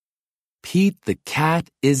Pete the cat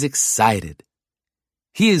is excited.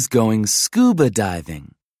 He is going scuba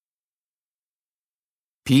diving.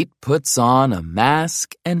 Pete puts on a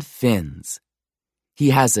mask and fins.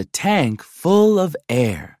 He has a tank full of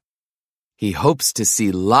air. He hopes to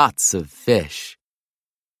see lots of fish.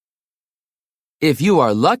 If you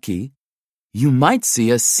are lucky, you might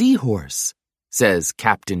see a seahorse, says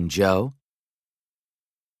Captain Joe.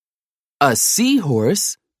 A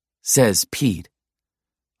seahorse, says Pete.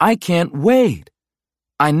 I can't wait.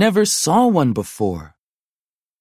 I never saw one before.